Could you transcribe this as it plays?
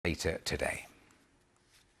later today.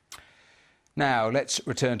 Now, let's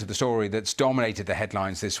return to the story that's dominated the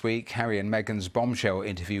headlines this week. Harry and Meghan's bombshell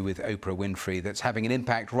interview with Oprah Winfrey that's having an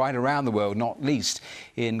impact right around the world, not least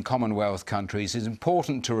in Commonwealth countries. It's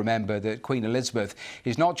important to remember that Queen Elizabeth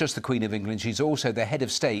is not just the Queen of England, she's also the head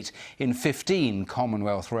of state in 15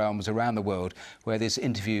 Commonwealth realms around the world, where this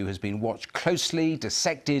interview has been watched closely,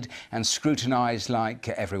 dissected and scrutinised like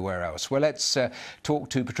everywhere else. Well, let's talk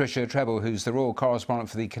to Patricia Treble, who's the royal correspondent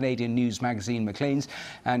for the Canadian news magazine Maclean's,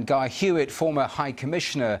 and Guy Hewitt, former High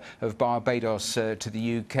Commissioner of Barbados to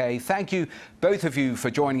the UK. Thank you, both of you, for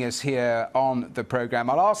joining us here on the programme.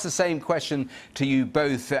 I'll ask the same question to you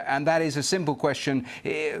both, and that is a simple question.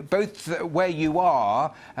 Both where you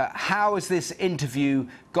are, how has this interview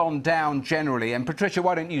gone down generally? And Patricia,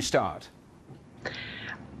 why don't you start?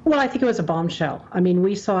 Well, I think it was a bombshell. I mean,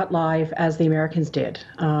 we saw it live as the Americans did.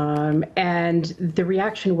 And the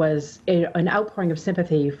reaction was an outpouring of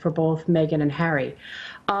sympathy for both Meghan and Harry.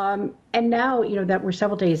 And now, you know, that we're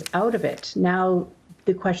several days out of it, now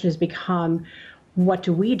the question has become, what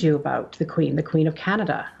do we do about the Queen of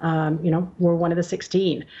Canada? You know, we're one of the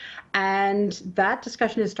 16. And that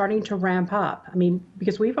discussion is starting to ramp up. I mean,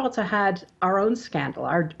 because we've also had our own scandal.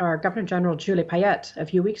 Our Governor General, Julie Payette, a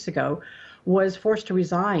few weeks ago, was forced to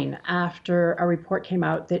resign after a report came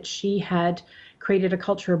out that she had created a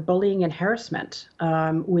culture of bullying and harassment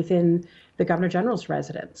within the Governor General's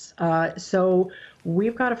residence. So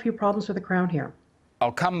we've got a few problems with the Crown here.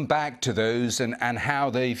 I'll come back to those and how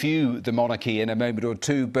they view the monarchy in a moment or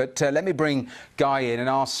two, but let me bring Guy in and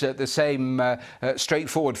ask the same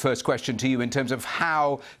straightforward first question to you in terms of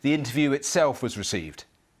how the interview itself was received.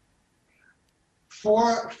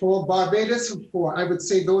 For Barbados, I would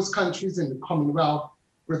say those countries in the Commonwealth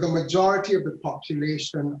where the majority of the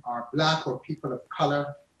population are Black or people of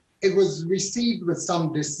colour, it was received with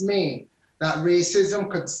some dismay that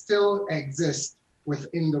racism could still exist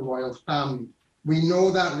within the royal family. We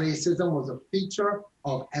know that racism was a feature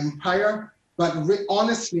of empire, but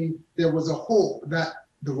honestly, there was a hope that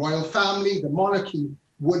the royal family, the monarchy,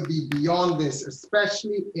 would be beyond this,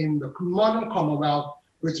 especially in the modern Commonwealth,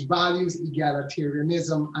 which values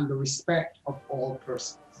egalitarianism and the respect of all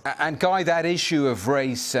persons. And Guy, that issue of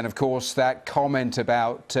race and, of course, that comment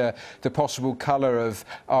about the possible colour of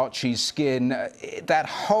Archie's skin, that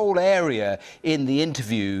whole area in the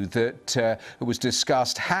interview that was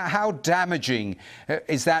discussed, how damaging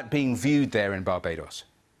is that being viewed there in Barbados?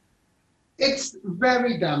 It's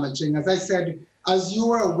very damaging. As I said, as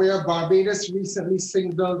you are aware, Barbados recently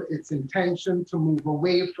signalled its intention to move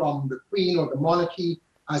away from the Queen or the monarchy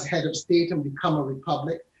as head of state and become a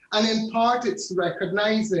republic. And in part, it's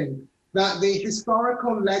recognizing that the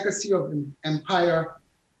historical legacy of empire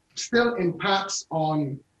still impacts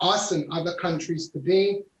on us and other countries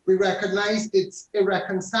today. We recognize it's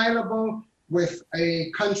irreconcilable with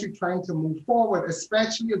a country trying to move forward,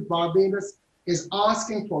 especially if Barbados is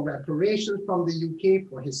asking for reparations from the UK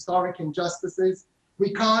for historic injustices.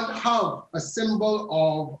 We can't have a symbol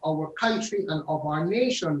of our country and of our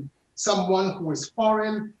nation, someone who is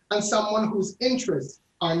foreign and someone whose interests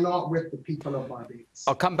are not with the people of Barbados.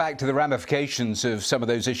 I'll come back to the ramifications of some of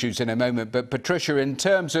those issues in a moment, but Patricia, in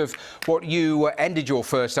terms of what you ended your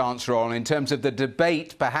first answer on, in terms of the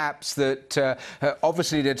debate perhaps that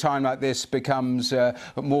obviously at a time like this becomes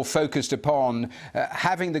more focused upon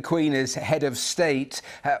having the Queen as head of state,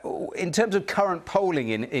 in terms of current polling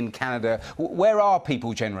in Canada, where are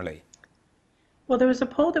people generally? Well, there was a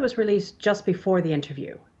poll that was released just before the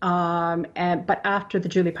interview, but after the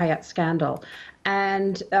Julie Payette scandal.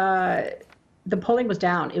 And the polling was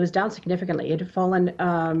down. It was down significantly. It had fallen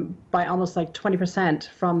by almost like 20%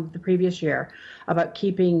 from the previous year about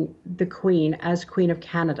keeping the Queen as Queen of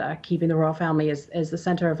Canada, keeping the royal family as the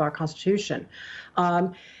center of our Constitution.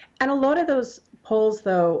 And a lot of those polls,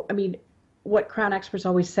 though, I mean, what Crown experts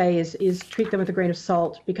always say is treat them with a grain of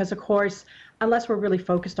salt, because, of course, unless we're really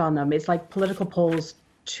focused on them, it's like political polls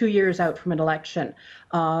 2 years out from an election.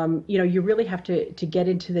 You know, you really have to get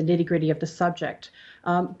into the nitty-gritty of the subject.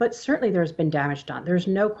 But certainly there's been damage done. There's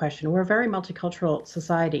no question. We're a very multicultural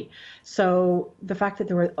society. So the fact that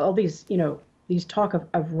there were all these, you know, these talk of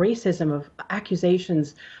racism, of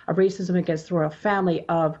accusations of racism against the royal family,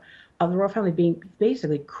 of the royal family being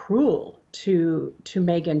basically cruel to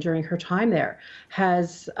Meghan during her time there,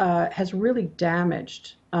 has really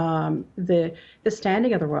damaged the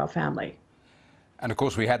standing of the royal family. And of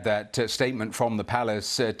course, we had that statement from the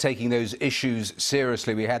palace taking those issues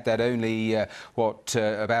seriously. We had that only,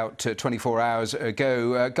 about 24 hours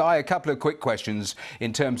ago. Guy, a couple of quick questions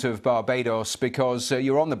in terms of Barbados, because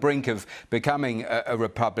you're on the brink of becoming a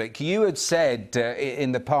republic. You had said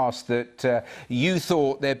in the past that you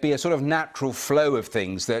thought there'd be a sort of natural flow of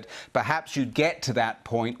things, that perhaps you'd get to that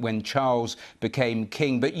point when Charles became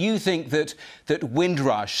king. But you think that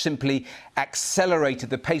Windrush simply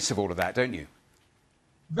accelerated the pace of all of that, don't you?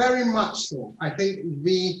 Very much so. I think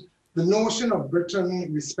the notion of Britain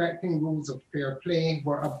respecting rules of fair play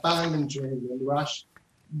were abandoned during the Windrush.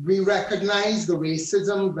 We recognize the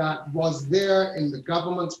racism that was there in the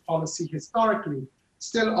government's policy historically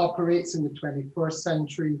still operates in the 21st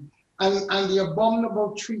century, and the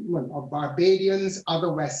abominable treatment of Barbadians,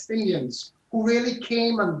 other West Indians, who really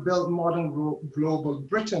came and built modern global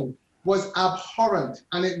Britain, was abhorrent.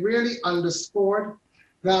 And it really underscored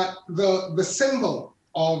that the symbol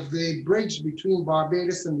of the bridge between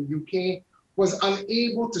Barbados and the UK was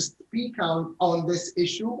unable to speak out on this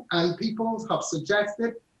issue, and people have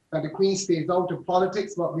suggested that the Queen stays out of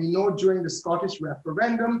politics, but we know during the Scottish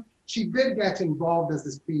referendum, she did get involved as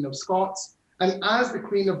the Queen of Scots, and as the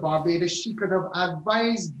Queen of Barbados, she could have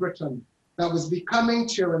advised Britain that was becoming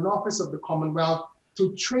chair in office of the Commonwealth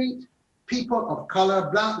to treat people of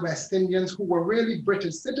colour, Black West Indians, who were really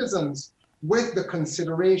British citizens, with the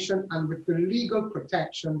consideration and with the legal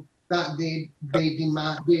protection that they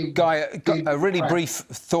demand. Guy, a really brief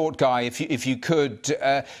thought, Guy, if you could.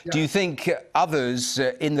 Do you think others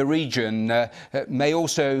in the region may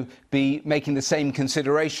also be making the same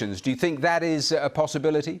considerations? Do you think that is a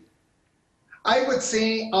possibility? I would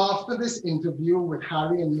say after this interview with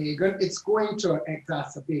Harry and Meghan, it's going to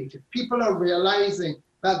exacerbate it. People are realizing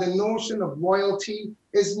that the notion of royalty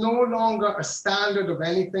is no longer a standard of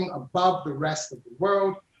anything above the rest of the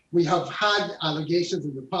world. We have had allegations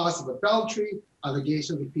in the past of adultery,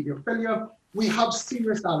 allegations of pedophilia. We have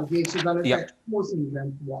serious allegations, and it's exposing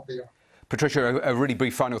them for what they are. Patricia, a really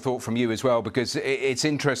brief final thought from you as well, because it's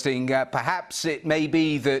interesting. Perhaps it may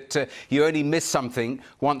be that you only miss something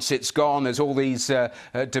once it's gone, as all these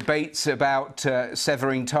debates about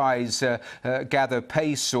severing ties gather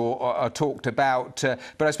pace or are talked about.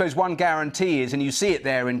 But I suppose one guarantee is, and you see it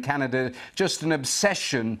there in Canada, just an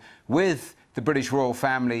obsession with the British royal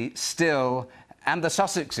family still, and the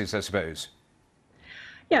Sussexes, I suppose.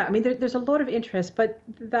 Yeah, I mean, there's a lot of interest, but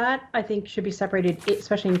that, I think, should be separated,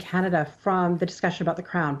 especially in Canada, from the discussion about the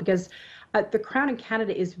Crown, because the Crown in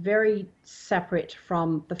Canada is very separate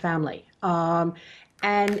from the family. And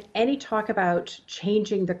any talk about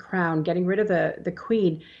changing the Crown, getting rid of the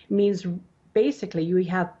Queen, means basically you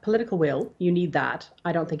have political will. You need that.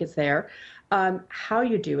 I don't think it's there. How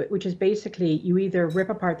you do it, which is basically you either rip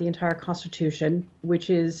apart the entire Constitution, which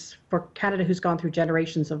is, for Canada, who's gone through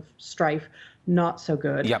generations of strife, not so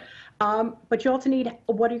good. Yep. But you also need,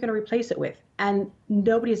 what are you going to replace it with? And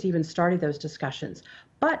nobody has even started those discussions.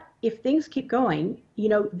 But if things keep going,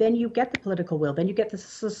 then you get the political will, then you get the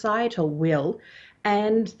societal will,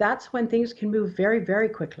 and that's when things can move very, very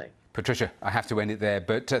quickly. Patricia, I have to end it there,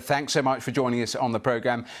 but thanks so much for joining us on the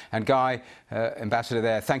programme. And Guy, Ambassador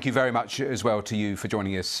there, thank you very much as well to you for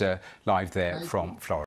joining us live there from Florida.